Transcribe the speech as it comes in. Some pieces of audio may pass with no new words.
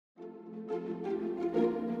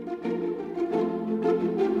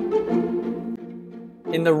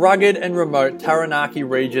In the rugged and remote Taranaki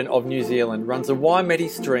region of New Zealand runs the Waimeti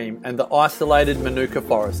stream and the isolated Manuka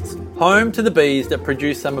forests, home to the bees that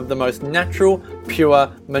produce some of the most natural,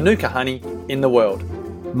 pure Manuka honey in the world.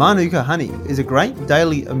 Manuka honey is a great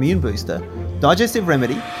daily immune booster, digestive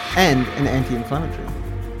remedy, and an anti-inflammatory.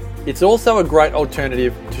 It's also a great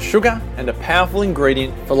alternative to sugar and a powerful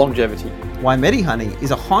ingredient for longevity. Waimeti honey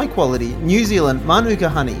is a high-quality New Zealand Manuka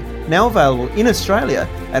honey, now available in Australia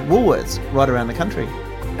at Woolworths right around the country.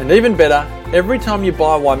 And even better, every time you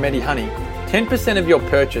buy Waimeti honey, 10% of your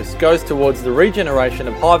purchase goes towards the regeneration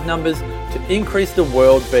of hive numbers to increase the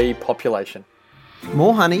world bee population.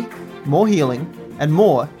 More honey, more healing, and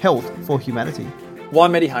more health for humanity.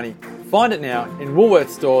 Waimeti honey. Find it now in Woolworths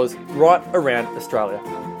stores right around Australia.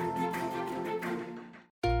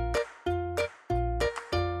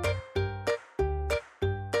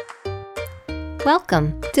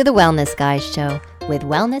 Welcome to the Wellness Guys Show with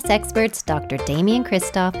wellness experts Dr. Damien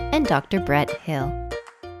Christoph and Dr. Brett Hill.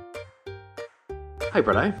 Hey,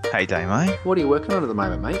 Bretto. Hey, Damo. What are you working on at the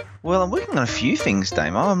moment, mate? Well, I'm working on a few things,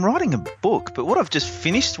 Damo. I'm writing a book, but what I've just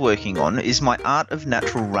finished working on is my Art of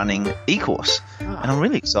Natural Running e-course, and I'm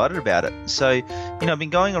really excited about it. So, I've been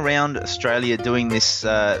going around Australia doing this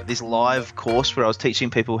live course where I was teaching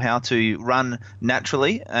people how to run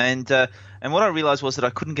naturally, and what I realised was that I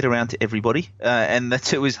couldn't get around to everybody, and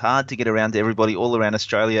that it was hard to get around to everybody all around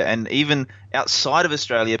Australia, and even outside of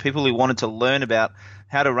Australia, people who wanted to learn about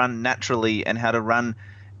how to run naturally and how to run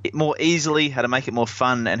it more easily, how to make it more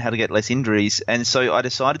fun, and how to get less injuries. And so I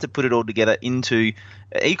decided to put it all together into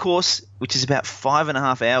an e-course, which is about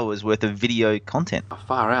 5.5 hours worth of video content. Oh,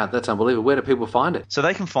 far out. That's unbelievable. Where do people find it? So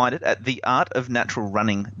they can find it at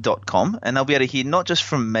theartofnaturalrunning.com, and they'll be able to hear not just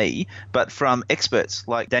from me, but from experts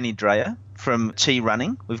like Danny Dreyer from Chi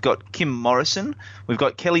Running. We've got Kim Morrison. We've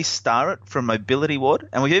got Kelly Starrett from Mobility Ward.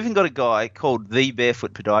 And we've even got a guy called The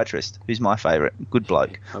Barefoot Podiatrist, who's my favourite. Good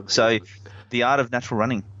bloke. So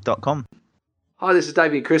theartofnaturalrunning.com. Hi, this is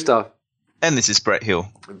Damien Christoph. And this is Brett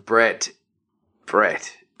Hill. Brett.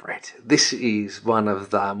 This is one of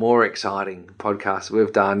the more exciting podcasts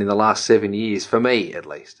we've done in the last 7 years, for me at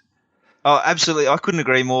least. Oh, absolutely. I couldn't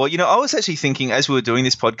agree more. I was actually thinking as we were doing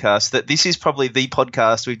this podcast that this is probably the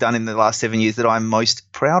podcast we've done in the last 7 years that I'm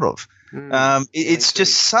most proud of. It's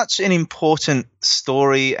just such an important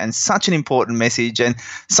story and such an important message, and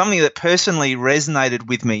something that personally resonated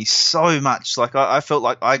with me so much. Like I felt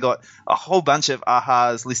like I got a whole bunch of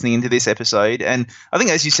ahas listening into this episode. And I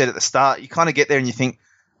think, as you said at the start, you kind of get there and you think,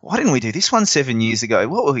 why didn't we do this one 7 years ago?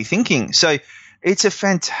 What were we thinking? So it's a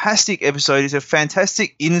fantastic episode. It's a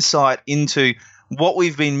fantastic insight into what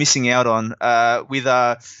we've been missing out on with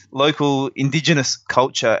our local Indigenous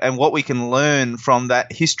culture and what we can learn from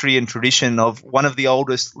that history and tradition of one of the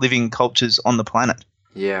oldest living cultures on the planet.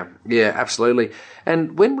 Yeah, absolutely.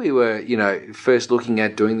 And when we were, first looking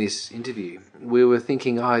at doing this interview, we were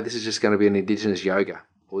thinking, this is just going to be an Indigenous yoga,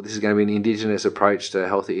 or this is going to be an Indigenous approach to a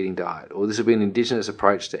healthy eating diet, or this will be an Indigenous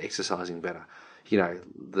approach to exercising better.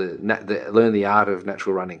 Learn the art of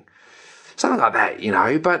natural running. Something like that,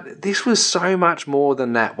 but this was so much more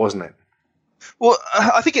than that, wasn't it? Well,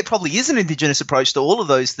 I think it probably is an Indigenous approach to all of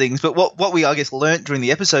those things, but what we, I guess, learnt during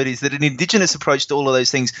the episode is that an Indigenous approach to all of those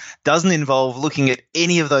things doesn't involve looking at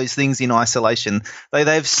any of those things in isolation. They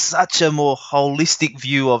have such a more holistic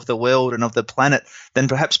view of the world and of the planet than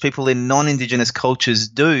perhaps people in non-Indigenous cultures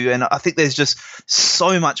do, and I think there's just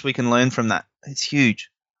so much we can learn from that. It's huge.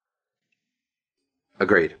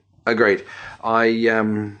 Agreed. I don't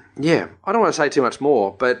want to say too much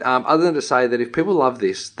more, but other than to say that if people love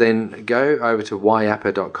this, then go over to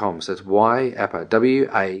wayapa.com. So it's Wayapa,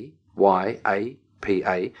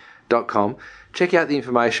 WAYAPA.com. Check out the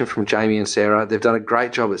information from Jamie and Sarah. They've done a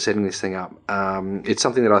great job at setting this thing up. It's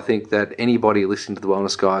something that I think that anybody listening to the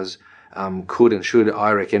Wellness Guys could and should,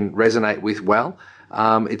 I reckon, resonate with well.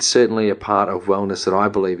 It's certainly a part of wellness that I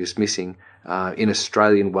believe is missing in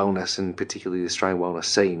Australian wellness, and particularly the Australian wellness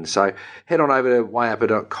scene. So head on over to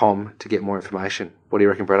wayapa.com to get more information. What do you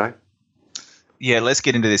reckon, Bretto? Yeah, let's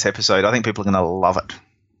get into this episode. I think people are going to love it.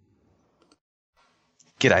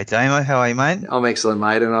 G'day, Damo. How are you, mate? I'm excellent,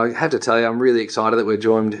 mate. And I have to tell you, I'm really excited that we're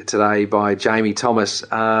joined today by Jamie Thomas,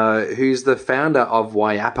 who's the founder of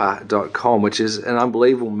wayapa.com, which is an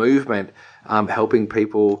unbelievable movement helping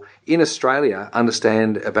people in Australia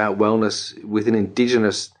understand about wellness with an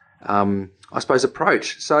Indigenous I suppose,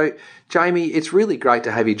 approach. So, Jamie, it's really great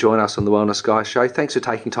to have you join us on the Wellness Guys show. Thanks for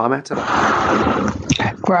taking time out today.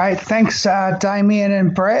 Great. Thanks, Damien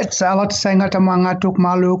and Brett. I'd like to say ngata mga tuk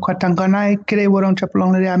malu katanganai kire warong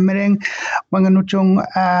chapalong le mereng manganuchung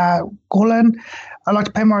Golan. I'd like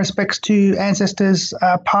to pay my respects to ancestors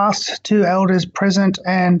past, to elders present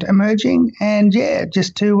and emerging, and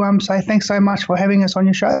just to say thanks so much for having us on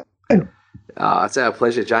your show. It's our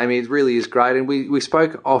pleasure, Jamie. It really is great. And we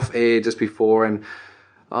spoke off air just before, and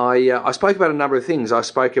I spoke about a number of things. I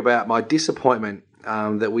spoke about my disappointment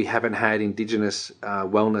that we haven't had Indigenous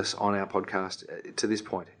wellness on our podcast to this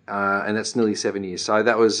point, and that's nearly 7 years. So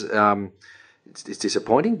that was it's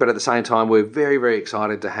disappointing, but at the same time, we're very, very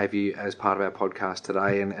excited to have you as part of our podcast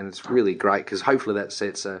today, and it's really great because hopefully that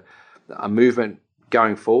sets a movement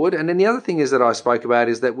going forward. And then the other thing is that I spoke about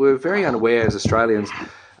is that we're very unaware as Australians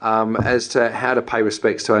as to how to pay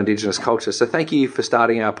respects to our Indigenous culture. So thank you for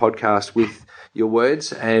starting our podcast with your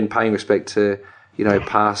words and paying respect to,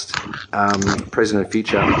 past, present and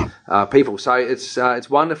future people. So it's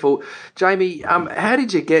wonderful. Jamie, how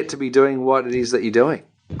did you get to be doing what it is that you're doing?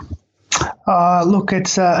 Look,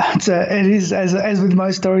 it is as with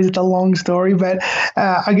most stories, it's a long story, but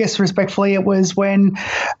I guess respectfully, it was when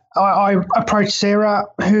I approached Sarah,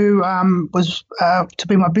 who was to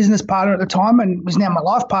be my business partner at the time and was now my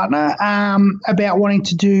life partner, about wanting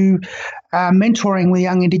to do mentoring with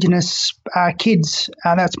young Indigenous kids.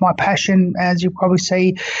 That's my passion. As you'll probably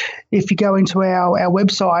see, if you go into our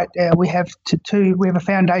website, we have we have a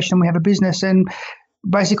foundation, we have a business, and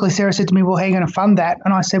basically Sarah said to me, well, how are you going to fund that?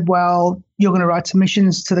 And I said, well, you're going to write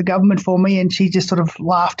submissions to the government for me. And she just sort of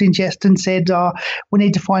laughed in jest and said, we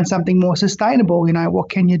need to find something more sustainable. What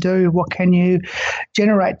can you do? What can you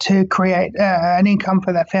generate to create an income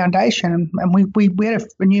for that foundation? And we had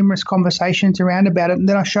numerous conversations around about it. And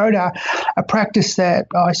then I showed her a practice that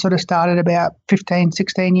I sort of started about 15,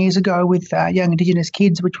 16 years ago with young Indigenous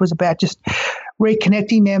kids, which was about just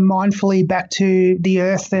reconnecting them mindfully back to the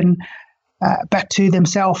earth and back to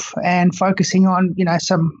themselves, and focusing on,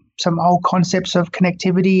 some old concepts of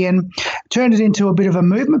connectivity, and turned it into a bit of a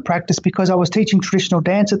movement practice because I was teaching traditional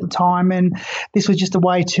dance at the time, and this was just a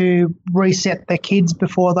way to reset the kids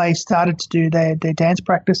before they started to do their dance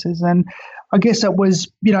practices. And I guess it was,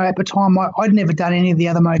 at the time I'd never done any of the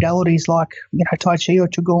other modalities like, Tai Chi or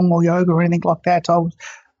Qigong or yoga or anything like that. So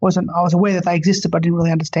I was aware that they existed, but I didn't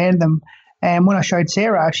really understand them. And when I showed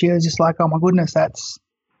Sarah, she was just like, oh my goodness, that's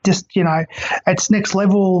just, it's next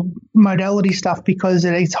level modality stuff because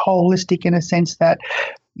it is holistic in a sense that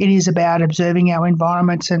it is about observing our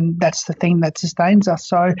environments, and that's the thing that sustains us.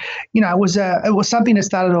 So, it was something that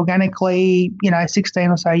started organically, 16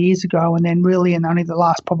 or so years ago, and then really in only the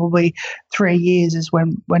last probably 3 years is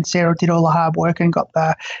when Sarah did all the hard work and got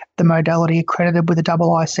the modality accredited with a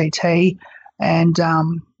IICT. And,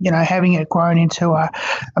 having it grown into a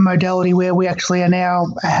modality where we actually are now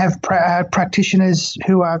have practitioners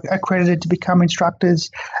who are accredited to become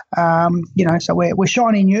instructors. So we're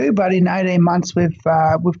shiny new, but in 18 months we've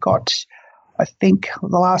got, I think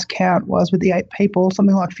the last count was with the 8 people,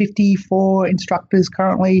 something like 54 instructors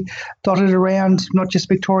currently dotted around, not just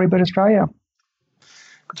Victoria, but Australia.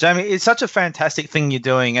 Jamie, it's such a fantastic thing you're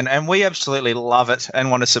doing, and we absolutely love it and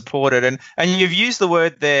want to support it. And you've used the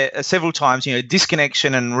word there several times,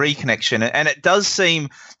 disconnection and reconnection. And it does seem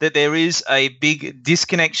that there is a big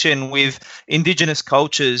disconnection with Indigenous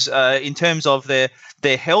cultures in terms of their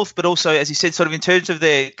health, but also, as you said, sort of in terms of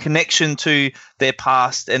their connection to their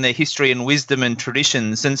past and their history and wisdom and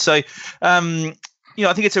traditions. And so I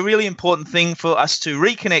think it's a really important thing for us to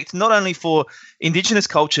reconnect, not only for Indigenous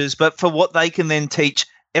cultures, but for what they can then teach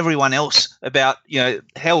everyone else about,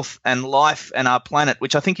 health and life and our planet,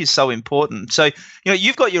 which I think is so important. So,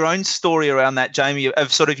 you've got your own story around that, Jamie,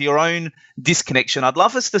 of sort of your own disconnection. I'd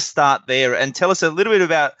love us to start there and tell us a little bit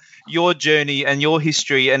about your journey and your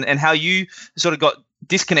history and how you sort of got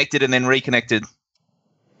disconnected and then reconnected.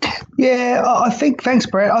 Yeah, I think, thanks,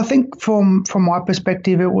 Brett. I think from my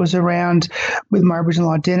perspective, it was around with my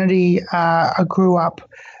Aboriginal identity. I grew up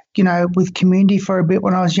with community for a bit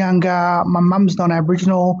when I was younger. My mum's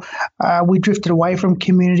non-Aboriginal. We drifted away from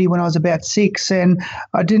community when I was about 6, and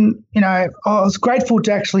I didn't, I was grateful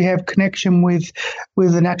to actually have connection with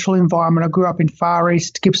the natural environment. I grew up in far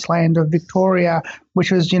east Gippsland of Victoria,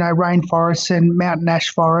 which was, rainforests and mountain ash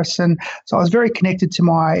forests. And so I was very connected to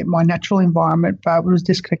my natural environment, but was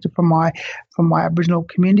disconnected from my Aboriginal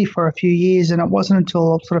community for a few years. And it wasn't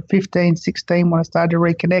until sort of 15, 16 when I started to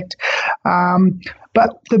reconnect.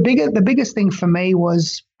 But the biggest thing for me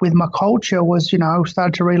was with my culture was, I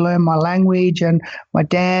started to relearn my language and my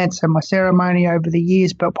dance and my ceremony over the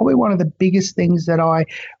years. But probably one of the biggest things that I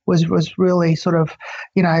was really sort of,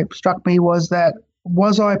 struck me was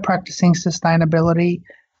I practicing sustainability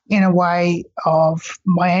in a way of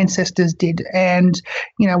my ancestors did? And,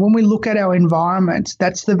 when we look at our environments,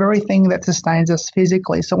 that's the very thing that sustains us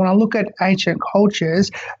physically. So when I look at ancient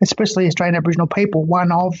cultures, especially Australian Aboriginal people,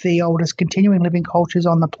 one of the oldest continuing living cultures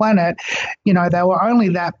on the planet, they were only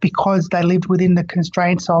that because they lived within the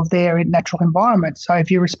constraints of their natural environment. So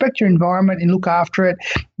if you respect your environment and look after it,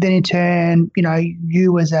 then in turn,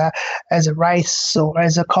 you as a race or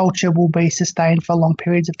as a culture will be sustained for long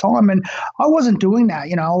periods of time. And I wasn't doing that.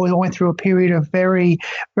 I went through a period of very,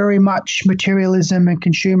 very much materialism and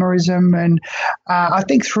consumerism. And I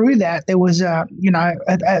think through that, there was a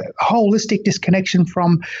holistic disconnection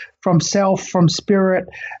from self, from spirit,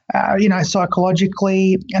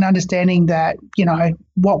 psychologically, and understanding that,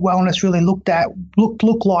 what wellness really looked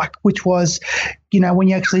like, which was, when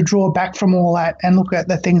you actually draw back from all that and look at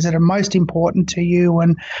the things that are most important to you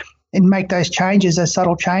and make those changes, those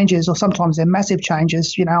subtle changes, or sometimes they're massive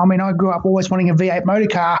changes. I grew up always wanting a V8 motor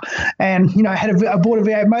car, and I bought a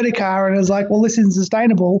V8 motor car, and I was like, well, this isn't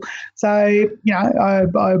sustainable. So I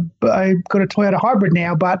got a Toyota hybrid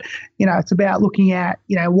now, but it's about looking at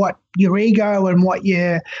what your ego and what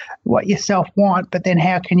yourself want, but then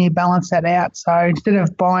how can you balance that out? So instead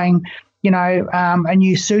of buying a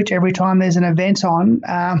new suit every time there's an event on,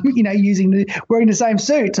 wearing the same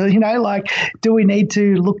suit. So, do we need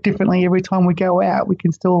to look differently every time we go out? We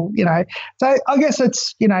can still, So I guess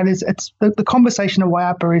it's the conversation of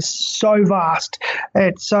Waiapa is so vast.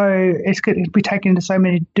 It's going to be taken into so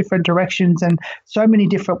many different directions and so many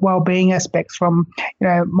different well-being aspects from,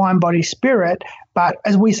 mind, body, spirit. But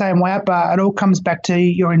as we say in Waiapa, it all comes back to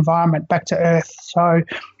your environment, back to earth. So,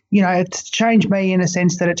 it's changed me in a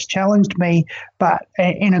sense that it's challenged me, but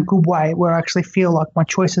in a good way, where I actually feel like my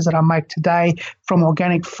choices that I make today, from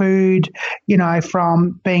organic food,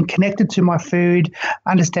 from being connected to my food,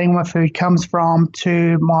 understanding where my food comes from,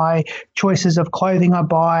 to my choices of clothing I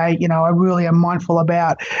buy, I really am mindful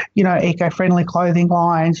about, eco-friendly clothing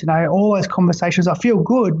lines, all those conversations. I feel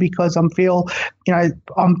good because I'm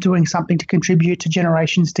doing something to contribute to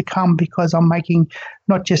generations to come, because I'm making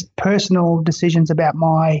not just personal decisions about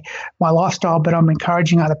my lifestyle, but I'm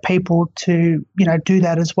encouraging other people to, do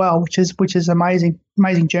that as well, which is amazing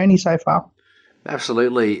journey so far.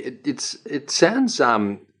 Absolutely. It sounds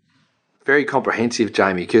very comprehensive,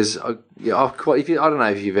 Jamie, because I don't know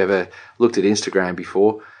if you've ever looked at Instagram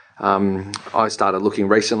before. I started looking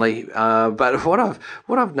recently, but what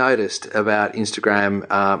I've noticed about Instagram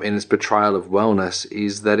and its portrayal of wellness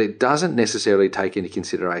is that it doesn't necessarily take into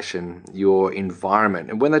consideration your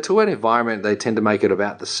environment. And when they talk about environment, they tend to make it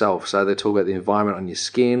about the self. So they talk about the environment on your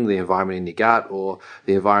skin, the environment in your gut, or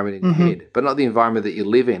the environment in your head, but not the environment that you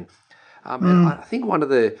live in. And I think one of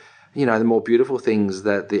the more beautiful things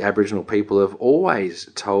that the Aboriginal people have always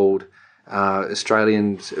told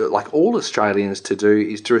Australians, like all Australians, to do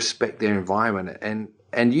is to respect their environment,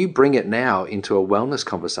 and you bring it now into a wellness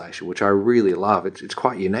conversation, which I really love. It's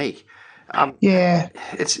quite unique.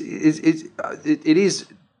 It is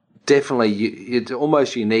definitely, it's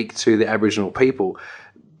almost unique to the Aboriginal people.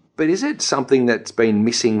 But is it something that's been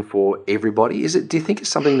missing for everybody? Do you think it's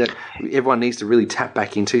something that everyone needs to really tap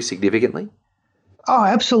back into significantly? Oh,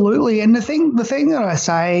 absolutely. And the thing that I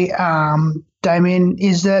say, Damien,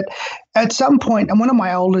 is that at some point, and one of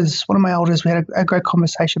my elders, we had a great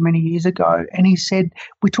conversation many years ago, and he said,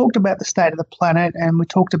 we talked about the state of the planet, and we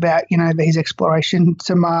talked about, his exploration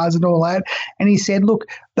to Mars and all that. And he said, look,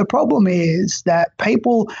 the problem is that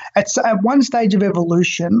people at one stage of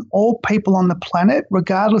evolution, all people on the planet,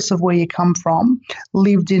 regardless of where you come from,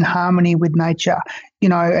 lived in harmony with nature.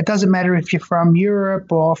 It doesn't matter if you're from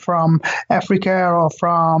Europe or from Africa or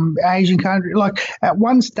from Asian country. Like at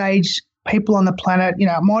one stage, people on the planet,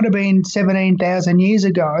 it might have been 17,000 years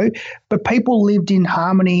ago, but people lived in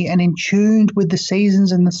harmony and in tune with the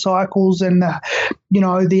seasons and the cycles and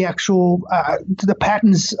the actual the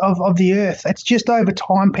patterns of the earth. It's just over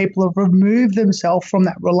time people have removed themselves from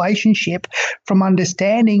that relationship, from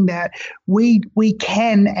understanding that we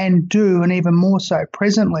can and do, and even more so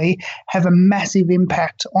presently, have a massive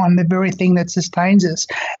impact on the very thing that sustains us.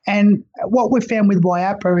 And what we've found with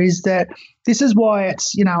Waiapa is that this is why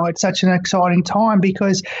it's such an exciting time,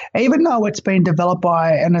 because even though it's been developed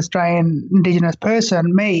by an Australian Indigenous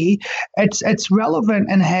person, me, it's relevant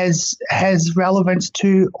and has relevance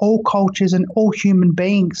to all cultures and all human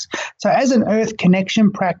beings. So as an earth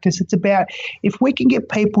connection practice, it's about if we can get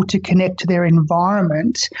people to connect to their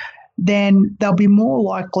environment, then they'll be more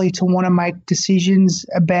likely to want to make decisions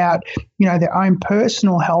about, their own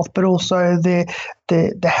personal health, but also the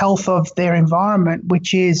health of their environment,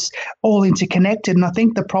 which is all interconnected. And I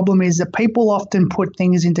think the problem is that people often put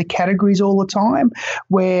things into categories all the time,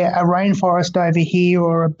 where a rainforest over here,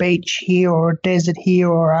 or a beach here, or a desert here,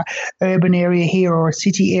 or a urban area here, or a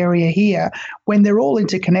city area here, when they're all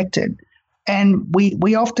interconnected. And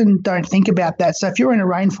we often don't think about that. So if you're in a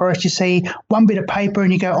rainforest, you see one bit of paper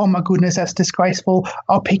and you go, oh my goodness, that's disgraceful,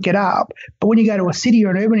 I'll pick it up. But when you go to a city or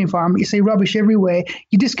an urban environment, you see rubbish everywhere,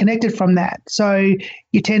 you're disconnected from that. So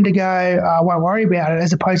you tend to go, I won't worry about it,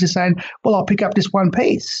 as opposed to saying, well, I'll pick up this one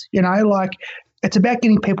piece. It's about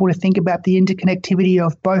getting people to think about the interconnectivity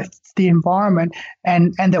of both the environment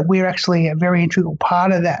and that we're actually a very integral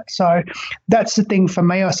part of that. So that's the thing for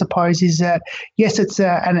me, I suppose, is that, yes, it's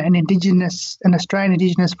an Australian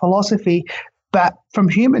Indigenous philosophy, but from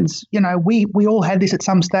humans, we all had this at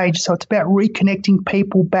some stage. So it's about reconnecting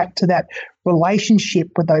people back to that relationship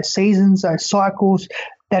with those seasons, those cycles,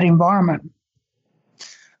 that environment.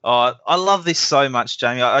 Oh, I love this so much,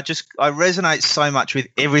 Jamie. I resonate so much with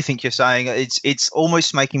everything you're saying. It's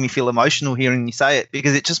almost making me feel emotional hearing you say it,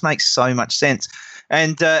 because it just makes so much sense.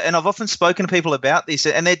 And I've often spoken to people about this,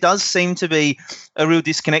 and there does seem to be a real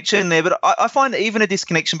disconnection there. But I find even a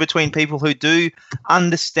disconnection between people who do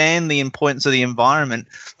understand the importance of the environment,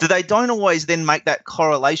 that they don't always then make that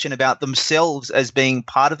correlation about themselves as being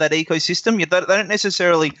part of that ecosystem. They don't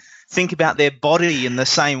necessarily think about their body in the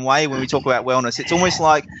same way when we talk about wellness. It's almost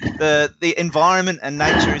like the environment and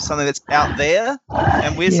nature is something that's out there,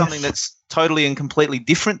 and we're something that's totally and completely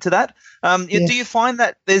different to that. Do you find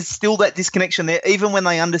that there's still that disconnection there, even when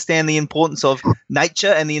they understand the importance of nature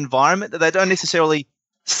and the environment, that they don't necessarily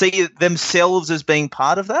see themselves as being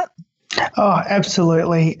part of that? Oh,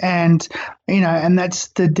 absolutely. And, and that's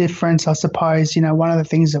the difference, I suppose. One of the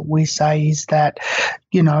things that we say is that,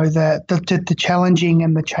 the challenging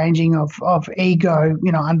and the changing of ego,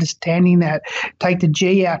 understanding that, take the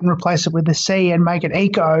G out and replace it with the C and make it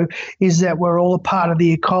eco, is that we're all a part of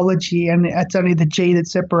the ecology, and it's only the G that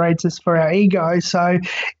separates us for our ego. So,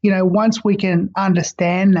 once we can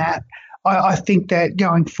understand that, I think that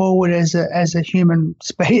going forward as a human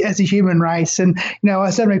race, and I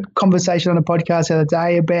was having a conversation on a podcast the other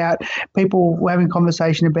day about people having a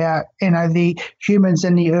conversation about the humans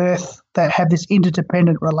and the earth that have this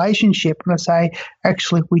interdependent relationship, and I say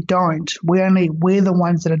actually we don't. We're the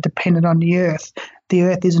ones that are dependent on the earth. The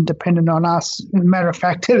earth isn't dependent on us. As a matter of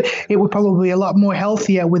fact, it would probably be a lot more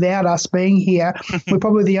healthier without us being here. We're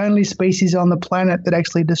probably the only species on the planet that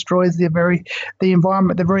actually destroys the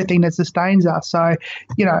environment, the very thing that sustains us. So,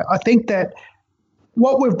 I think that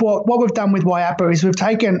what we've done with Waiapa is we've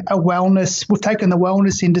taken the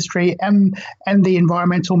wellness industry and the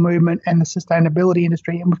environmental movement and the sustainability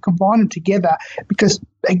industry, and we've combined them together because,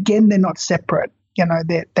 again, they're not separate.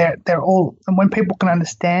 They're all, and when people can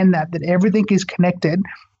understand that everything is connected,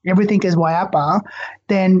 everything is Waiapa,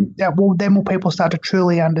 then will people start to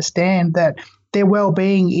truly understand that their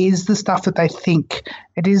well-being is the stuff that they think,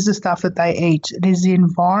 it is the stuff that they eat, it is the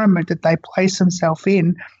environment that they place themselves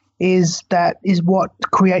in, is what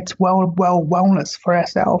creates wellness for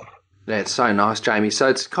ourselves. Yeah, it's so nice, Jamie. So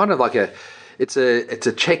it's kind of like it's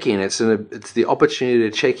a check-in. It's the opportunity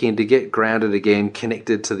to check in, to get grounded again,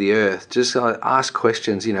 connected to the earth. Just ask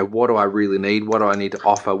questions. What do I really need? What do I need to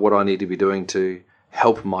offer? What do I need to be doing to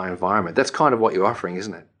help my environment? That's kind of what you're offering,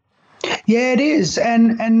 isn't it? Yeah, it is,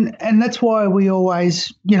 and that's why we always,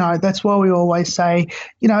 say,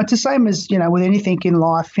 it's the same as, with anything in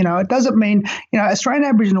life. It doesn't mean, Australian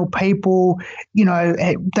Aboriginal people,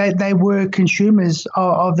 they were consumers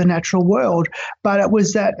of the natural world, but it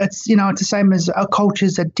was that it's the same as our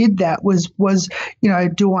cultures that did that was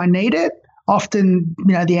do I need it? Often,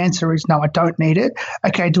 the answer is no, I don't need it.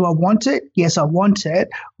 Okay, do I want it? Yes, I want it.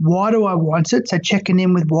 Why do I want it? So checking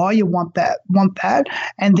in with why you want that.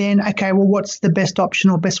 And then, okay, well, what's the best option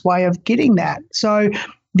or best way of getting that? So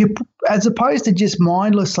as opposed to just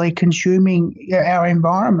mindlessly consuming our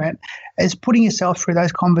environment, as putting yourself through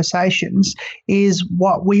those conversations is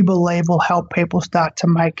what we believe will help people start to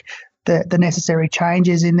make the necessary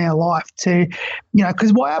changes in their life to,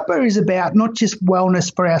 because Waiapa is about not just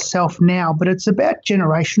wellness for ourselves now, but it's about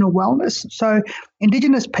generational wellness. So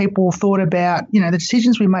Indigenous people thought about, the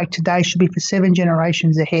decisions we make today should be for 7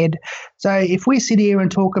 generations ahead. So if we sit here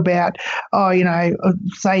and talk about,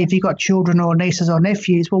 say if you've got children or nieces or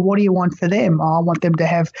nephews, well, what do you want for them? Oh, I want them to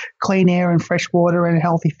have clean air and fresh water and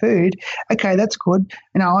healthy food. Okay, that's good.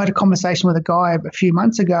 I had a conversation with a guy a few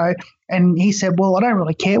months ago, and he said, well, I don't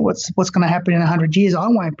really care what's going to happen in 100 years. I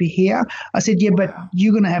won't be here. I said, yeah, but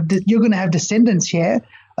you're going to have descendants here.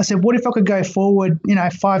 I said, what if I could go forward,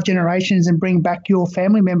 5 generations and bring back your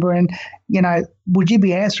family member, and, would you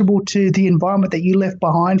be answerable to the environment that you left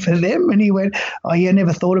behind for them? And he went, oh yeah,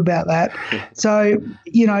 never thought about that. So,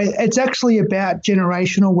 it's actually about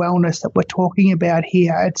generational wellness that we're talking about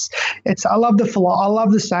here. I love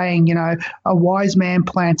the saying, a wise man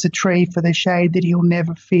plants a tree for the shade that he'll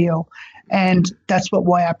never feel. And that's what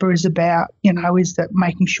Waiapa is about, is that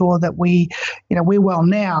making sure that we're well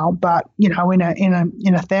now, but, in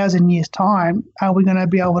 1,000 years' time, are we going to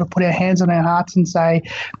be able to put our hands on our hearts and say,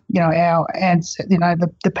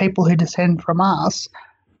 the people who descend from us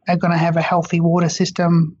are going to have a healthy water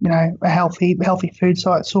system, a healthy food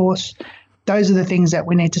source. Those are the things that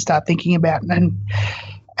we need to start thinking about and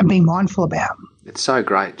being mindful about. It's so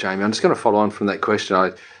great, Jamie. I'm just going to follow on from that question.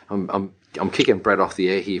 I'm kicking Brett off the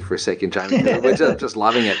air here for a second, Jamie. We're just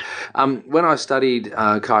loving it. When I studied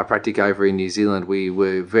chiropractic over in New Zealand, we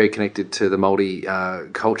were very connected to the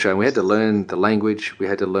Māori culture, and we had to learn the language. We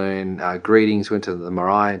had to learn greetings. Went to the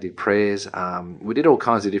marae and did prayers. We did all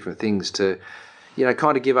kinds of different things to,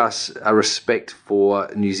 kind of give us a respect for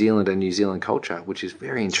New Zealand and New Zealand culture, which is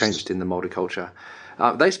very entrenched in the Māori culture.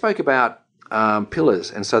 They spoke about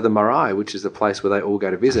pillars, and so the marae, which is the place where they all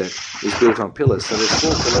go to visit, is built on pillars. So there's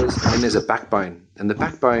 4 pillars, and then there's a backbone, and the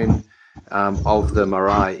backbone of the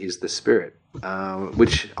marae is the spirit,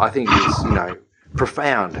 which I think is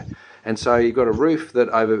profound. And so you've got a roof that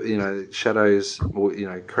over shadows or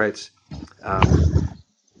creates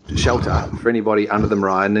shelter for anybody under the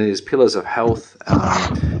marae, and then there's pillars of health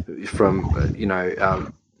from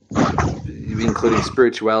including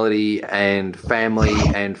spirituality and family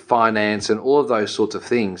and finance and all of those sorts of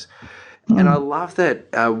things. And I love that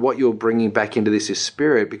what you're bringing back into this is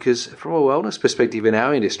spirit, because from a wellness perspective in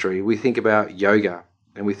our industry, we think about yoga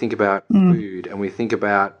and we think about food and we think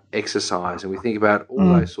about exercise and we think about all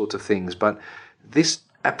those sorts of things. But this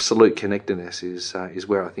absolute connectedness is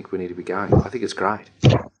where I think we need to be going. I think it's great.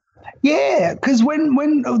 Yeah, because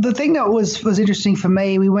when the thing that was interesting for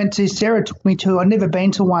me, Sarah took me to, I'd never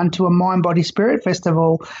been to a Mind, Body, Spirit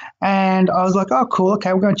festival, and I was like, oh, cool,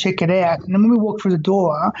 okay, we're going to check it out. And then when we walked through the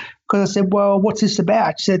door, because I said, well, what's this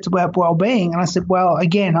about? She said, it's about well-being. And I said, well,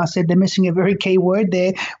 again, they're missing a very key word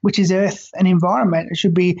there, which is earth and environment. It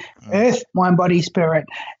should be earth, mind, body, spirit.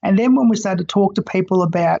 And then when we started to talk to people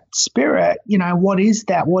about spirit, what is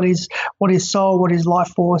that? What is soul? What is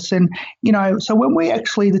life force? And, so when we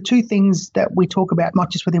actually, the 2 things that we talk about, not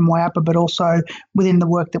just within Waiapa, but also within the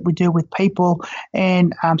work that we do with people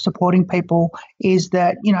and supporting people, is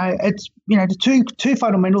that, it's, the two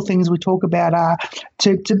fundamental things we talk about are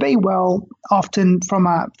to be well, often from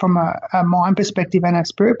a mind perspective and a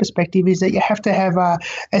spirit perspective, is that you have to have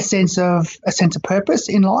a sense of purpose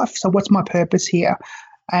in life. So what's my purpose here?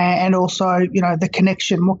 And also, the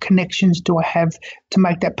connection. What connections do I have to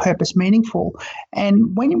make that purpose meaningful?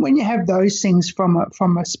 And when you have those things from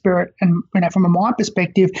a spirit and from a mind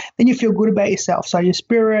perspective, then you feel good about yourself. So your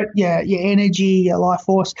spirit, your energy, your life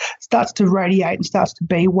force starts to radiate and starts to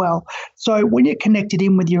be well. So when you're connected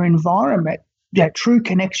in with your environment, true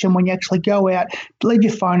connection, when you actually go out, leave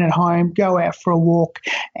your phone at home, go out for a walk,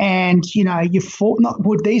 and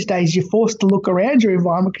these days you're forced to look around your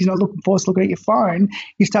environment because you're not forced to look at your phone.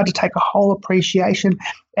 You start to take a whole appreciation.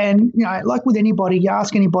 And, like with anybody, you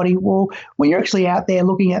ask anybody, well, when you're actually out there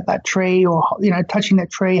looking at that tree or, touching that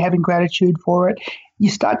tree, having gratitude for it, you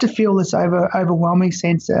start to feel this overwhelming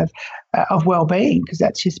sense of well-being, because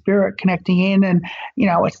that's your spirit connecting in. And,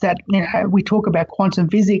 it's that, we talk about quantum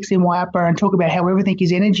physics in Waiapa and talk about how everything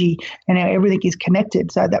is energy and how everything is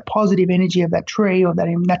connected. So that positive energy of that tree or that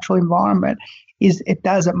natural environment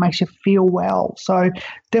it makes you feel well. So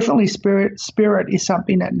definitely spirit is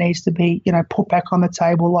something that needs to be, put back on the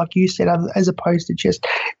table, like you said, as opposed to just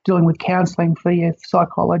dealing with counselling for your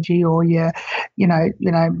psychology or your,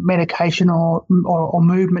 medication or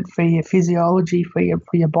movement for your physiology, for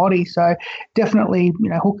your body. So definitely,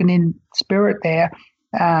 hooking in spirit there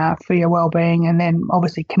for your well-being, and then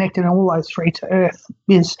obviously connecting all those 3 to earth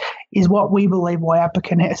is what we believe Waiapa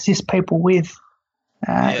can assist people with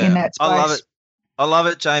in that space. I love it. I love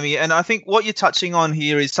it, Jamie. And I think what you're touching on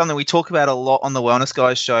here is something we talk about a lot on the Wellness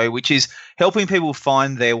Guys show, which is helping people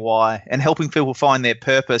find their why and helping people find their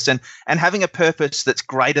purpose and having a purpose that's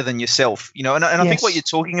greater than yourself. And I think what you're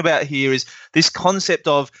talking about here is this concept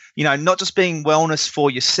of, not just being wellness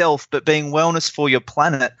for yourself, but being wellness for your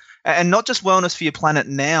planet. And not just wellness for your planet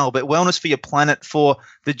now, but wellness for your planet for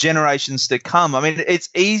the generations to come. I mean, it's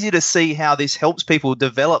easy to see how this helps people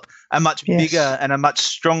develop a much bigger and a much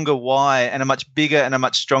stronger why and a much bigger and a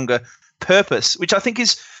much stronger purpose, which I think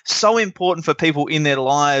is so important for people in their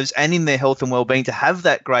lives and in their health and well-being to have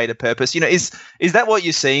that greater purpose. Is that what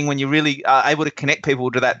you're seeing when you really are able to connect people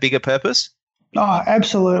to that bigger purpose? Oh,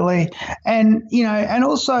 absolutely. And, and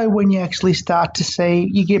also when you actually start to see,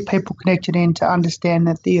 you get people connected in to understand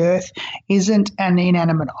that the earth isn't an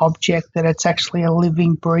inanimate object, that it's actually a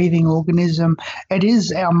living, breathing organism. It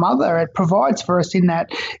is our mother. It provides for us in that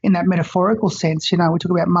metaphorical sense. We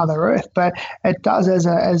talk about Mother Earth, but it does as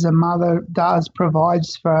a mother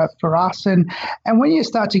provides for us. And when you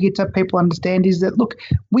start to get to people understand is that, look,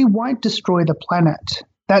 we won't destroy the planet.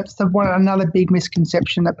 That's another big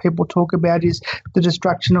misconception that people talk about is the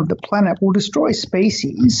destruction of the planet. We'll destroy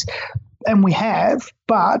species, and we have,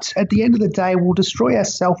 but at the end of the day, we'll destroy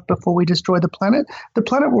ourselves before we destroy the planet. The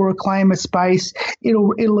planet will reclaim a space.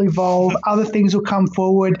 It'll evolve. Other things will come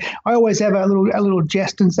forward. I always have a little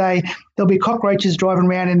jest and say there'll be cockroaches driving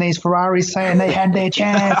around in these Ferraris saying they had their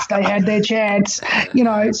chance. They had their chance.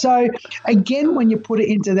 So again, when you put it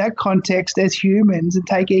into that context as humans and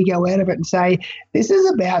take ego out of it and say this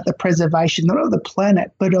is about the preservation not of the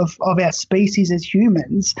planet but of our species as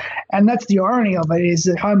humans, and that's the irony of it is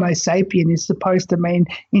that Homo sapien is supposed to mean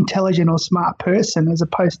intelligent or smart person as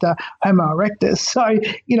opposed to Homo erectus. So,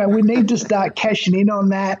 we need to start cashing in on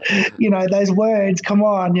that, those words, come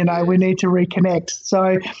on, we need to reconnect.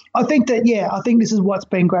 So I think this is what's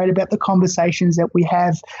been great about the conversations that we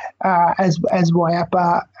have as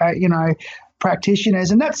WIAPA,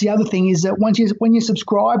 practitioners. And that's the other thing is that when you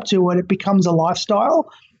subscribe to it, it becomes a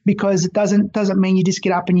lifestyle. Because it doesn't mean you just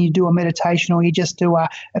get up and you do a meditation or you just do a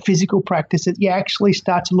physical practice. You actually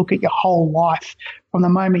start to look at your whole life from the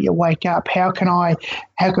moment you wake up. How can I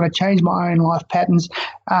change my own life patterns?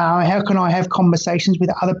 How can I have conversations with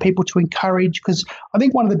other people to encourage? Because I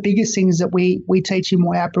think one of the biggest things that we teach in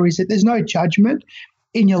WIAPA is that there's no judgment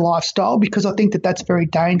in your lifestyle, because I think that that's very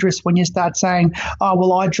dangerous when you start saying, oh,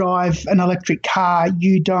 well, I drive an electric car,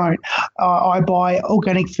 you don't. I buy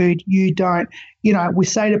organic food, you don't. We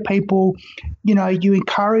say to people, you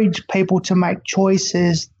encourage people to make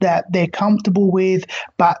choices that they're comfortable with,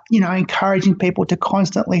 but, encouraging people to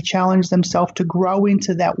constantly challenge themselves to grow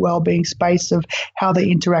into that well-being space of how they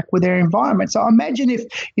interact with their environment. So imagine if,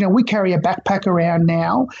 we carry a backpack around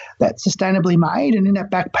now that's sustainably made, and in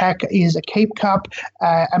that backpack is a keep cup,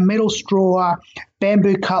 a metal straw,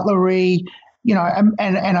 bamboo cutlery,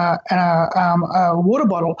 and a water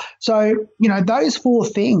bottle. So, those four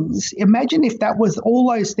things, imagine if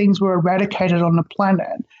all those things were eradicated on the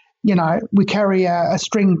planet. We carry a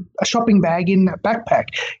shopping bag in a backpack.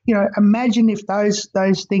 Imagine if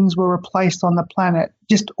those things were replaced on the planet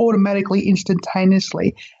just automatically,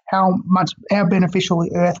 instantaneously, how beneficial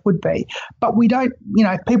the earth would be. But we don't,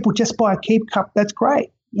 people just buy a keep cup, that's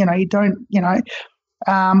great. You don't,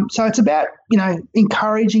 so it's about,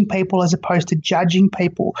 encouraging people as opposed to judging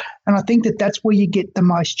people. And I think that that's where you get the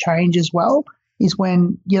most change as well, is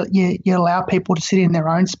when you allow people to sit in their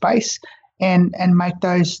own space and make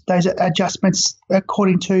those adjustments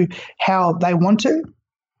according to how they want to.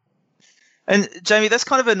 And Jamie, that's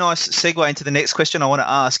kind of a nice segue into the next question I want to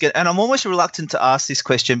ask. And I'm almost reluctant to ask this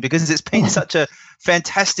question because it's been such a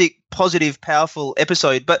fantastic, positive, powerful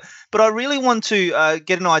episode. But I really want to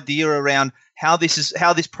get an idea around how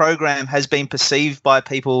this program has been perceived by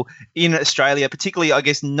people in Australia, particularly, I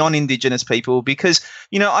guess, non-Indigenous people, because,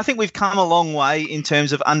 I think we've come a long way in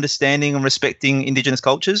terms of understanding and respecting Indigenous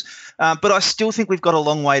cultures, but I still think we've got a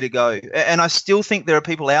long way to go. And I still think there are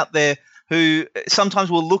people out there who sometimes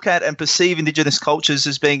will look at and perceive Indigenous cultures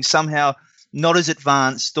as being somehow not as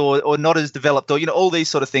advanced or not as developed, or, all these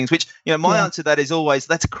sort of things, which, my answer to that is always,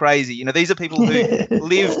 that's crazy. These are people who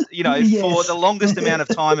lived, for the longest amount of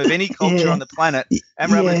time of any culture on the planet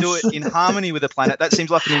and were able to do it in harmony with the planet. That seems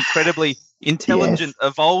like an incredibly intelligent,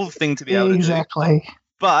 evolved thing to be able to do. Exactly.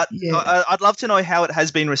 But I'd love to know how it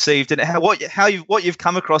has been received and what you've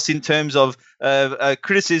come across in terms of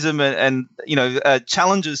criticism and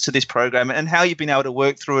challenges to this program, and how you've been able to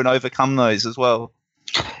work through and overcome those as well.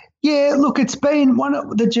 Yeah, look, it's been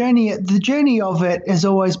the journey of it has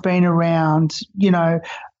always been around,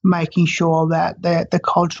 making sure that the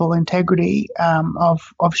cultural integrity of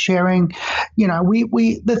sharing,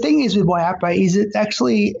 the thing is with WIAPA is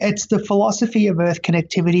it's the philosophy of earth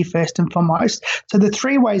connectivity first and foremost. So the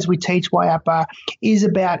three ways we teach WIAPA is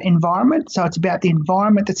about environment. So it's about the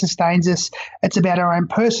environment that sustains us. It's about our own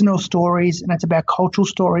personal stories, and it's about cultural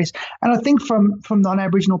stories. And I think from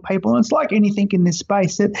non-Aboriginal people, and it's like anything in this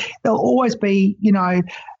space, that there'll always be,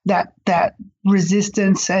 that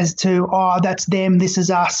resistance as to, oh, that's them, this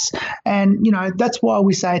is us. And, that's why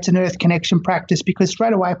we say it's an earth connection practice, because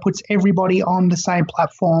straight away it puts everybody on the same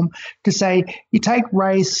platform to say, you take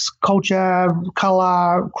race, culture,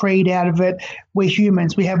 color, creed out of it, we're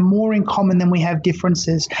humans. We have more in common than we have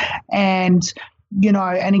differences. And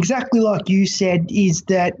and exactly like you said, is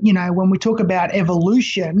that, when we talk about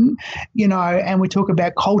evolution, and we talk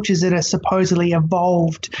about cultures that are supposedly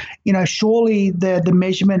evolved, surely the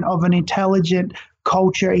measurement of an intelligent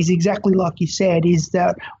culture is exactly like you said, is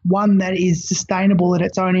that one that is sustainable in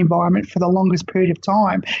its own environment for the longest period of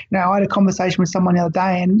time. I had a conversation with someone the other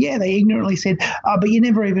day, and they ignorantly said, but you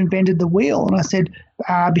never even invented the wheel. And I said,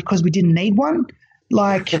 because we didn't need one.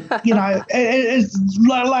 It's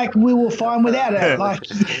like we were fine without it. It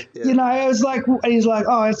was like, he's like,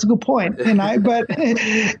 oh, that's a good point, but,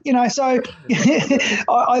 so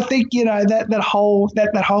I think,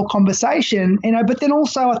 that whole conversation, but then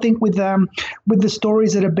also I think with the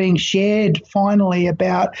stories that are being shared finally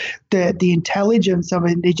about the intelligence of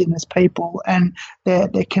Indigenous people and their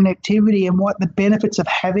connectivity and what the benefits of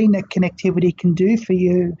having that connectivity can do for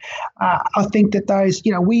you. I think that those,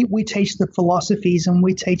 we teach the philosophies and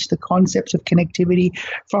we teach the concepts of connectivity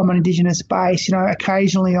from an Indigenous base.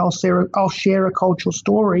 Occasionally I'll share a cultural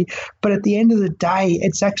story, but at the end of the day,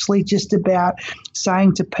 it's actually just about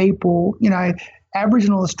saying to people,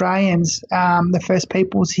 Aboriginal Australians, the first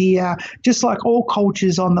peoples here, just like all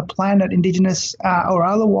cultures on the planet, Indigenous or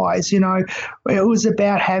otherwise, it was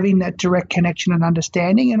about having that direct connection and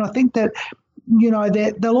understanding. And I think that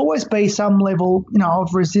there'll always be some level,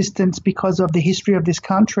 of resistance because of the history of this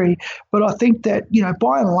country. But I think that,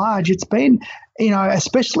 by and large, it's been,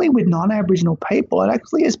 especially with non-Aboriginal people, it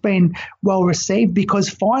actually has been well received, because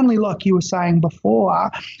finally, like you were saying before,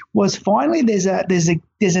 was finally there's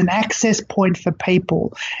an access point for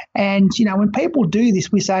people. And, when people do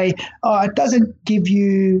this, we say, oh, it doesn't give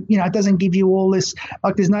you, all this,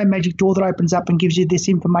 like there's no magic door that opens up and gives you this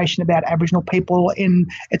information about Aboriginal people in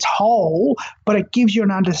its whole, but it gives you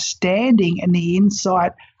an understanding and the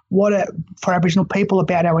insight for Aboriginal people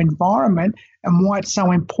about our environment and why it's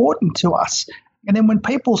so important to us. And then when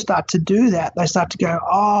people start to do that, they start to go,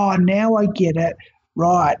 oh, now I get it.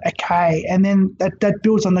 Right, okay. And then that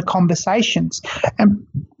builds on the conversations. And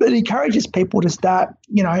it encourages people to start,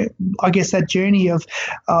 I guess that journey of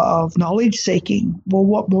knowledge seeking. Well,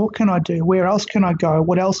 what more can I do? Where else can I go?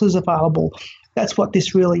 What else is available? That's what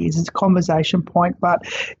this really is. It's a conversation point, but,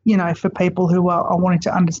 for people who are wanting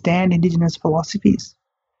to understand Indigenous philosophies.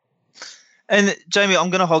 And Jamie, I'm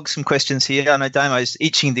going to hog some questions here. I know Damo's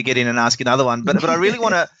itching to get in and ask another one, but I really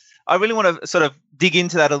want to sort of dig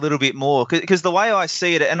into that a little bit more, because the way I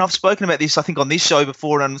see it, and I've spoken about this, I think, on this show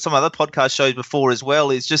before and on some other podcast shows before as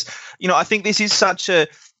well, is just, I think this is such a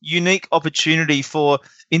unique opportunity for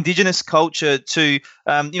Indigenous culture to,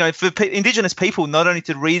 for Indigenous people not only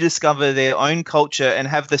to rediscover their own culture and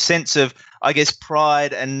have the sense of, I guess,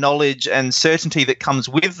 pride and knowledge and certainty that comes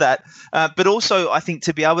with that, but also I think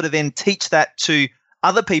to be able to then teach that to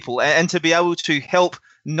other people and to be able to help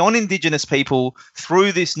non-Indigenous people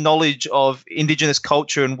through this knowledge of Indigenous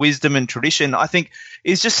culture and wisdom and tradition, I think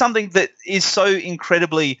is just something that is so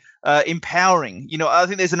incredibly empowering. I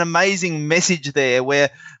think there's an amazing message there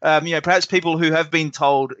where, perhaps people who have been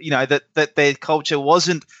told, that their culture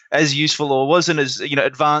wasn't as useful or wasn't as,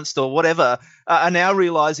 advanced or whatever, are now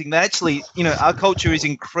realizing that actually, our culture is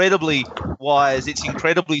incredibly wise, it's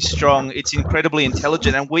incredibly strong, it's incredibly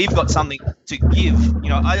intelligent, and we've got something to give.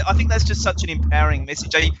 I think that's just such an empowering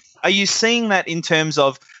message. Are you seeing that in terms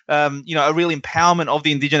of, a real empowerment of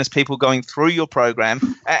the Indigenous people going through your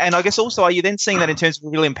program? And I guess also, are you then seeing that in terms of a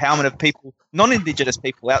real empowerment of people, non-Indigenous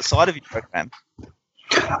people outside of your program?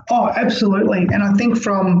 Oh, absolutely. And I think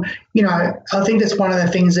I think that's one of the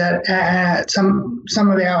things that some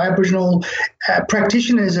of our Aboriginal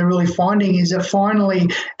practitioners are really finding, is that finally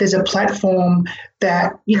there's a platform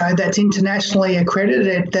that, that's internationally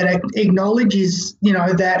accredited, that acknowledges,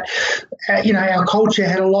 that, our culture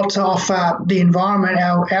had a lot to offer the environment,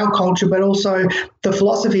 our culture, but also the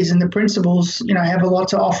philosophies and the principles, have a lot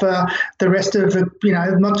to offer the rest of,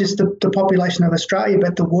 not just the population of Australia,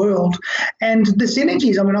 but the world. And the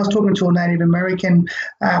synergies, I was talking to a Native American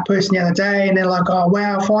person the other day, and they're like, oh,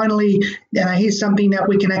 wow, finally, here's something that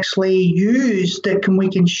we can actually use, that we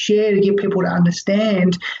can share to get people to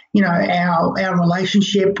understand, our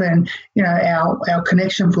relationship and, our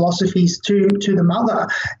connection philosophies to the mother.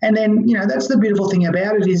 And then, that's the beautiful thing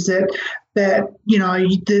about it, is that that,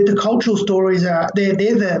 the cultural stories they're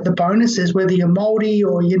the bonuses, whether you're Māori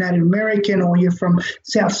or you're Native American or you're from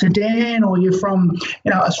South Sudan or you're from,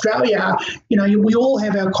 Australia, we all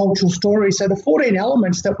have our cultural stories. So the 14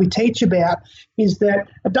 elements that we teach about is that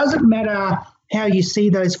it doesn't matter how you see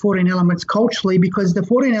those 14 elements culturally, because the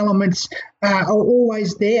 14 elements are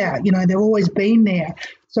always there. They've always been there.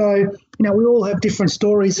 So, we all have different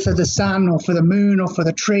stories for the sun or for the moon or for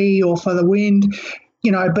the tree or for the wind,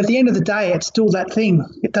 but at the end of the day, it's still that thing.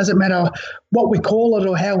 It doesn't matter what we call it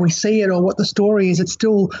or how we see it or what the story is. It's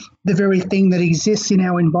still the very thing that exists in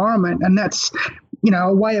our environment. And that's,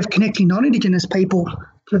 a way of connecting non-Indigenous people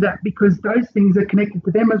to that, because those things are connected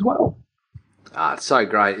to them as well. It's so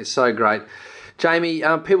great. It's so great. Jamie,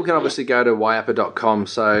 people can obviously go to wayapa.com.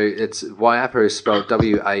 So it's Wayapa is spelled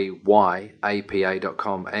WAYAPA.com.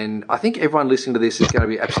 And I think everyone listening to this is going to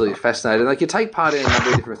be absolutely fascinated. Like, you take part in a number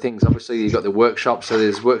of different things. Obviously, you've got the workshops. So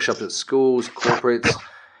there's workshops at schools, corporates,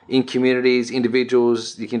 in communities,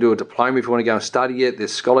 individuals. You can do a diploma if you want to go and study it.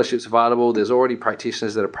 There's scholarships available. There's already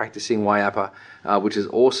practitioners that are practicing Wayapa, which is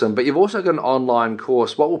awesome. But you've also got an online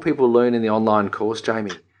course. What will people learn in the online course,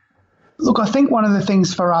 Jamie? Look, I think one of the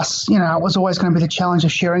things for us, it was always going to be the challenge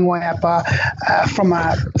of sharing Wayapa from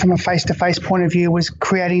a face-to-face point of view, was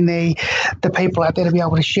creating the people out there to be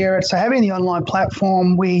able to share it. So having the online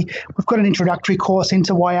platform, we've got an introductory course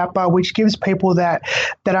into Wayapa, which gives people that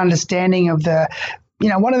understanding of the.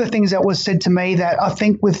 One of the things that was said to me that I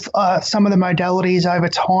think with some of the modalities over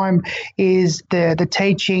time is the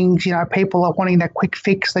teachings, people are wanting that quick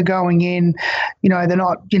fix. They're going in, they're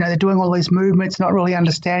not, they're doing all these movements, not really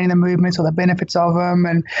understanding the movements or the benefits of them.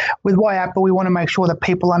 And with Wayapa, we want to make sure that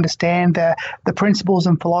people understand the principles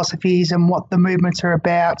and philosophies and what the movements are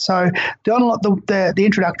about. So the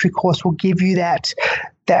introductory course will give you that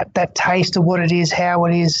that taste of what it is, how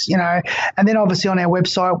it is, and then obviously on our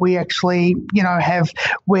website we actually, have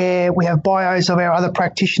where we have bios of our other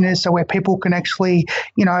practitioners, so where people can actually,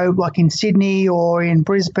 like in Sydney or in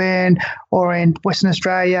Brisbane or in Western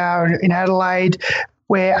Australia or in Adelaide,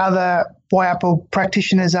 where other Wayapa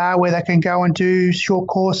practitioners are, where they can go and do short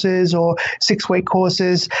courses or 6-week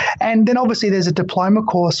courses. And then obviously there's a diploma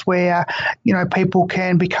course where, people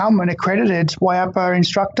can become an accredited Wayapa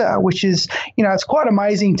instructor, which is, it's quite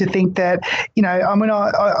amazing to think that,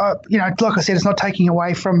 like I said, it's not taking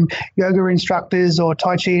away from yoga instructors or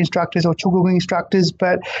Tai Chi instructors or Chugul instructors,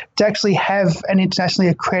 but to actually have an internationally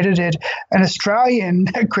accredited, an Australian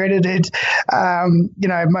accredited,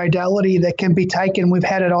 modality that can be taken. We've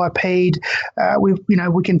had it IP'd.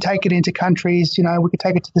 We can take it into countries, we can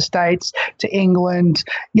take it to the States, to England,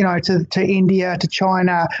 to India, to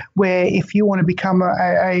China, where if you want to become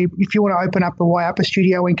if you want to open up a Wayapa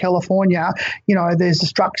studio in California, there's a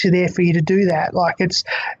structure there for you to do that. Like it's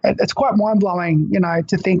quite mind-blowing,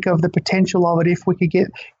 to think of the potential of it if we could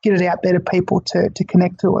get it out there to people to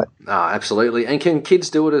connect to it. Oh, absolutely. And can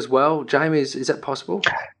kids do it as well, Jamie? Is that possible?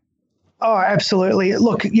 Oh, absolutely.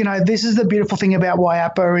 Look, this is the beautiful thing about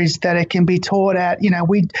Wayapa is that it can be taught at,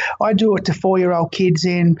 I do it to 4-year-old kids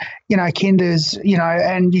in, kinders,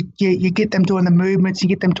 and you get them doing the movements, you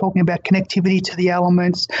get them talking about connectivity to the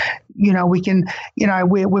elements. We can,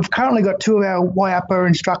 we've currently got 2 of our Wayapa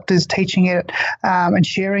instructors teaching it and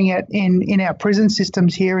sharing it in our prison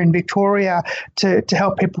systems here in Victoria to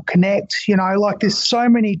help people connect. There's so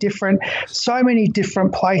many different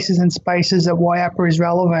places and spaces that Wayapa is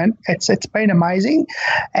relevant. It's been amazing,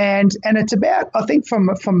 and it's about, I think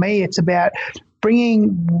from me, it's about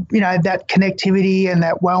bringing, that connectivity and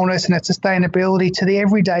that wellness and that sustainability to the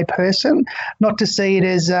everyday person, not to see it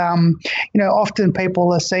as, often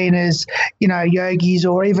people are seen as, yogis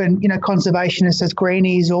or even, conservationists as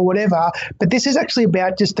greenies or whatever. But this is actually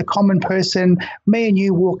about just the common person, me and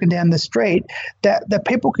you walking down the street, that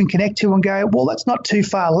people can connect to and go, well, that's not too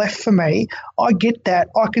far left for me. I get that.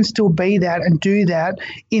 I can still be that and do that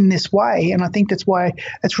in this way. And I think that's why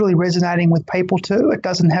it's really resonating with people too. It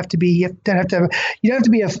doesn't have to be, you don't have to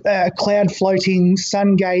be a cloud floating,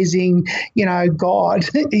 sun gazing, God,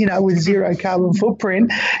 with zero carbon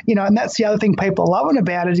footprint, and that's the other thing people are loving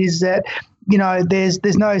about it is that,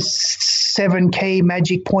 there's no 7 key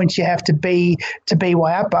magic points you have to be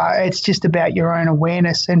Wayapa. It's just about your own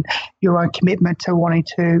awareness and your own commitment to wanting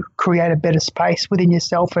to create a better space within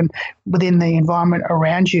yourself and within the environment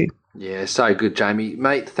around you. Yeah, so good, Jamie.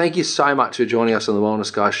 Mate, thank you so much for joining us on the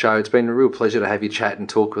Wellness Guys show. It's been a real pleasure to have you chat and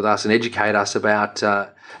talk with us and educate us about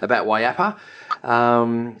Wayapa.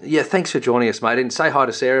 Thanks for joining us, mate. And say hi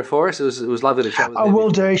to Sarah for us. It was lovely to chat with her. I will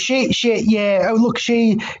do. She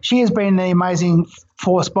has been the amazing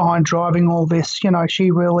force behind driving all this. You know, she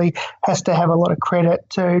really has to have a lot of credit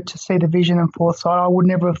to see the vision and foresight. I would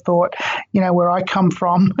never have thought, you know, where I come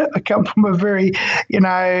from. I come from a very,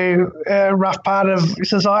 rough part of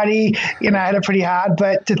society. You know, had it pretty hard.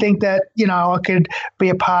 But to think that, you know, I could be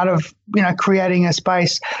a part of, you know, creating a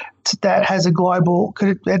space that has a global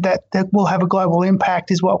that will have a global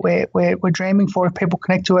impact is what we're dreaming for. If people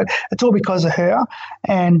connect to it, it's all because of her.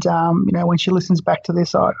 And when she listens back to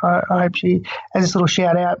this, I hope she has this little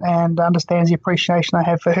shout out and understands the appreciation I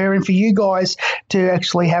have for her and for you guys to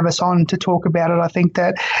actually have us on to talk about it. I think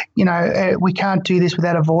that we can't do this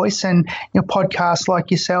without a voice, and podcasts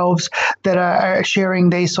like yourselves that are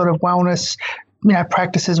sharing these sort of wellness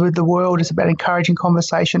practices with the world is about encouraging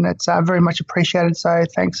conversation. It's very much appreciated. So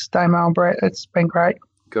thanks, Damo and Brett. It's been great.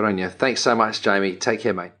 Good on you. Thanks so much, Jamie. Take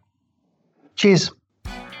care, mate. Cheers.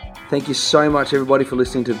 Thank you so much, everybody, for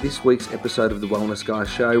listening to this week's episode of The Wellness Guys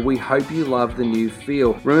Show. We hope you love the new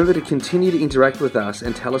feel. Remember to continue to interact with us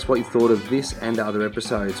and tell us what you thought of this and other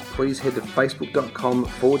episodes. Please head to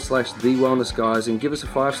facebook.com/The Wellness Guys and give us a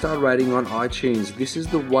 5-star rating on iTunes. This is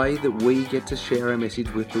the way that we get to share our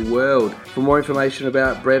message with the world. For more information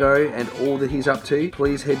about Bretto and all that he's up to,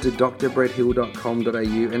 please head to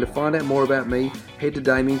drbretthill.com.au, and to find out more about me, head to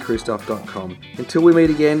DamienChristoff.com. Until we meet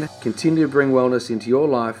again, continue to bring wellness into your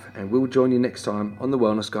life, and we'll join you next time on The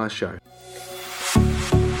Wellness Guys Show.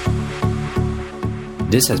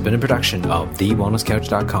 This has been a production of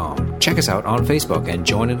TheWellnessCouch.com. Check us out on Facebook and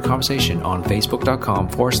join in the conversation on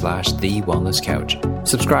Facebook.com/The Wellness Couch.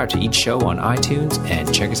 Subscribe to each show on iTunes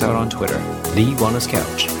and check us out on Twitter. The Wellness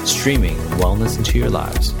Couch, streaming wellness into your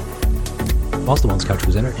lives. Whilst the Wellness Couch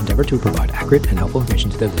presenter endeavor to provide accurate and helpful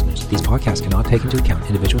information to their listeners, these podcasts cannot take into account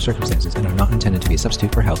individual circumstances and are not intended to be a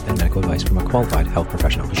substitute for health and medical advice from a qualified health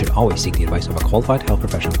professional. You should always seek the advice of a qualified health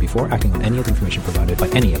professional before acting on any of the information provided by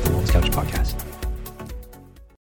any of the Wellness Couch podcasts.